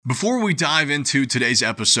Before we dive into today's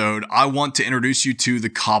episode, I want to introduce you to the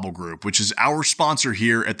Cobble Group, which is our sponsor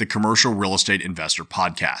here at the Commercial Real Estate Investor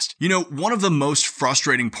Podcast. You know, one of the most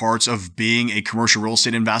frustrating parts of being a commercial real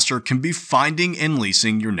estate investor can be finding and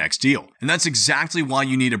leasing your next deal. And that's exactly why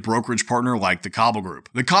you need a brokerage partner like the Cobble Group.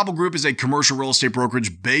 The Cobble Group is a commercial real estate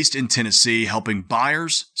brokerage based in Tennessee, helping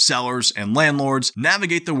buyers, sellers, and landlords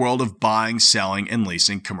navigate the world of buying, selling, and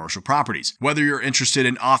leasing commercial properties. Whether you're interested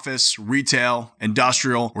in office, retail,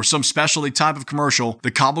 industrial, or some specialty type of commercial, the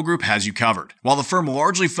Cobble Group has you covered. While the firm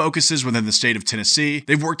largely focuses within the state of Tennessee,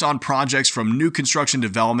 they've worked on projects from new construction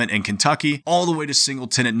development in Kentucky all the way to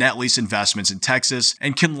single-tenant net lease investments in Texas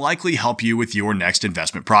and can likely help you with your next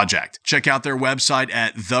investment project. Check out their website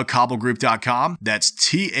at thecobblegroup.com. That's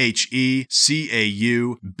THECAUBLE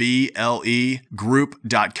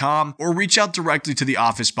group.com, or reach out directly to the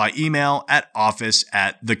office by email at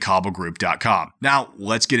office@thecobblegroup.com. Now,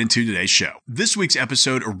 let's get into today's show. This week's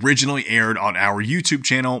episode originally aired on our YouTube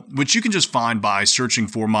channel, which you can just find by searching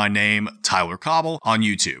for my name, Tyler Cobble, on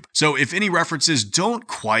YouTube. So if any references don't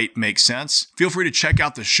quite make sense, feel free to check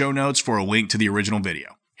out the show notes for a link to the original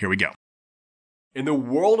video. Here we go. In the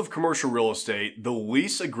world of commercial real estate, the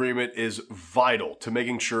lease agreement is vital to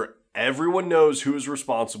making sure everyone knows who is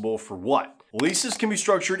responsible for what. Leases can be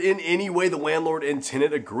structured in any way the landlord and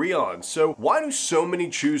tenant agree on, so why do so many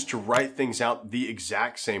choose to write things out the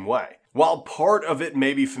exact same way? While part of it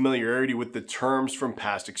may be familiarity with the terms from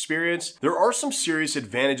past experience, there are some serious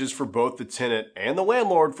advantages for both the tenant and the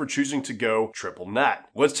landlord for choosing to go triple net.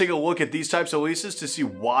 Let's take a look at these types of leases to see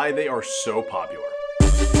why they are so popular.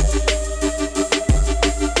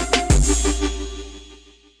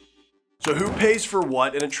 So who pays for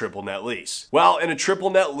what in a triple net lease? Well, in a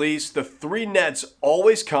triple net lease, the three nets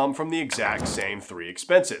always come from the exact same three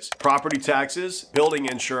expenses: property taxes, building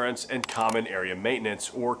insurance, and common area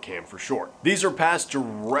maintenance, or CAM for short. These are passed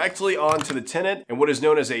directly on to the tenant in what is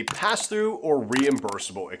known as a pass-through or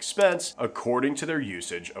reimbursable expense according to their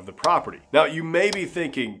usage of the property. Now, you may be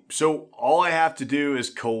thinking, so all I have to do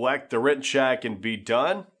is collect the rent check and be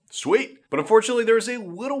done? Sweet. But unfortunately, there is a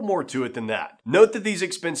little more to it than that. Note that these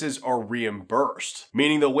expenses are reimbursed,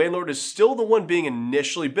 meaning the landlord is still the one being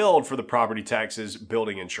initially billed for the property taxes,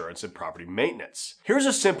 building insurance, and property maintenance. Here's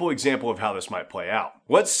a simple example of how this might play out.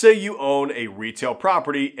 Let's say you own a retail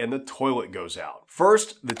property and the toilet goes out.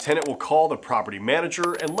 First, the tenant will call the property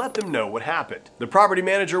manager and let them know what happened. The property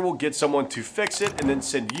manager will get someone to fix it and then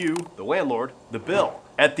send you, the landlord, the bill.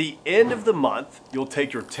 At the end of the month, you'll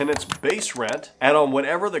take your tenant's base rent, add on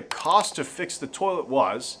whatever the cost to fix the toilet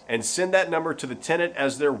was, and send that number to the tenant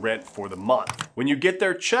as their rent for the month. When you get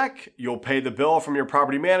their check, you'll pay the bill from your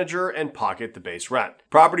property manager and pocket the base rent.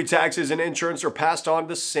 Property taxes and insurance are passed on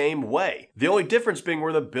the same way, the only difference being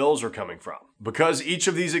where the bills are coming from. Because each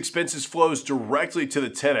of these expenses flows directly to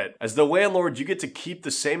the tenant, as the landlord, you get to keep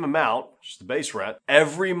the same amount, which is the base rent,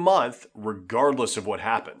 every month, regardless of what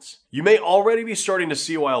happens. You may already be starting to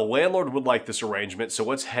see why a landlord would like this arrangement, so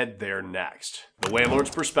let's head there next. The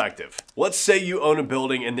landlord's perspective. Let's say you own a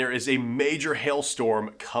building and there is a major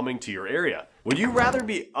hailstorm coming to your area. Would you rather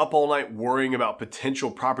be up all night worrying about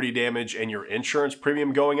potential property damage and your insurance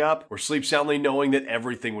premium going up, or sleep soundly knowing that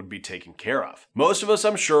everything would be taken care of? Most of us,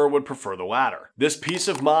 I'm sure, would prefer the latter. This peace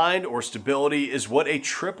of mind or stability is what a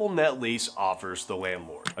triple net lease offers the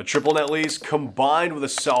landlord. A triple net lease combined with a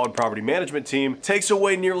solid property management team takes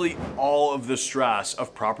away nearly all of the stress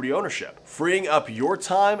of property ownership, freeing up your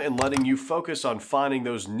time and letting you focus on finding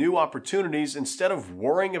those new opportunities instead of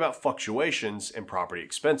worrying about fluctuations in property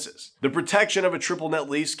expenses. The protection of a triple net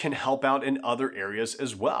lease can help out in other areas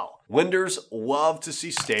as well. Lenders love to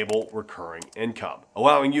see stable, recurring income,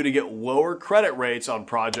 allowing you to get lower credit rates on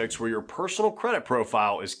projects where your personal credit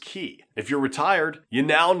profile is key. If you're retired, you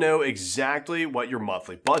now know exactly what your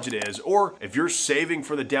monthly budget is, or if you're saving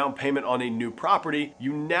for the down payment on a new property,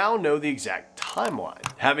 you now know the exact timeline.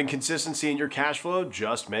 Having consistency in your cash flow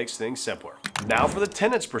just makes things simpler. Now for the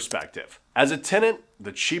tenant's perspective. As a tenant,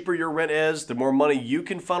 the cheaper your rent is, the more money you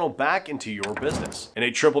can funnel back into your business. In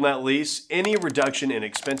a triple net lease, any reduction in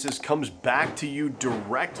expenses comes back to you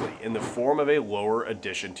directly in the form of a lower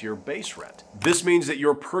addition to your base rent. This means that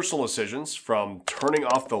your personal decisions, from turning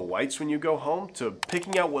off the lights when you go home to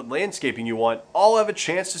picking out what landscaping you want, all have a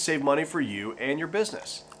chance to save money for you and your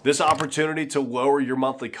business. This opportunity to lower your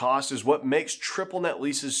monthly costs is what makes triple net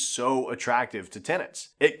leases so attractive to tenants.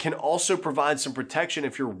 It can also provide some protection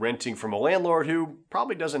if you're renting from a landlord who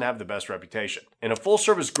probably doesn't have the best reputation. In a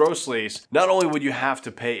full-service gross lease, not only would you have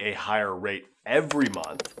to pay a higher rate every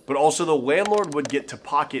month, but also the landlord would get to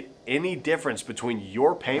pocket any difference between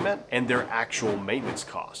your payment and their actual maintenance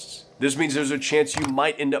costs. This means there's a chance you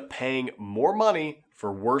might end up paying more money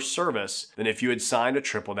for worse service than if you had signed a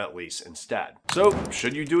triple net lease instead. So,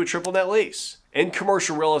 should you do a triple net lease? In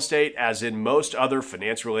commercial real estate, as in most other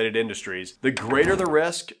finance-related industries, the greater the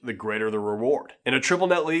risk, the greater the reward. In a triple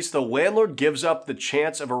net lease, the landlord gives up the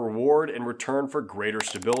chance of a reward in return for greater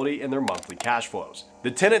stability in their monthly cash flows. The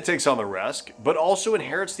tenant takes on the risk, but also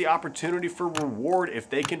inherits the opportunity for reward if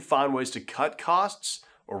they can find ways to cut costs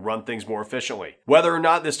or run things more efficiently. Whether or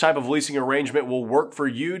not this type of leasing arrangement will work for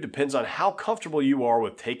you depends on how comfortable you are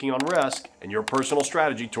with taking on risk and your personal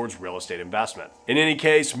strategy towards real estate investment. In any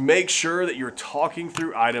case, make sure that you're talking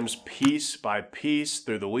through items piece by piece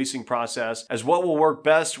through the leasing process, as what will work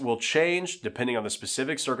best will change depending on the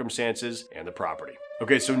specific circumstances and the property.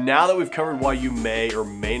 Okay, so now that we've covered why you may or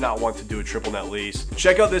may not want to do a triple net lease,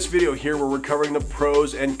 check out this video here where we're covering the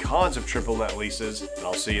pros and cons of triple net leases, and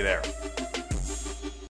I'll see you there.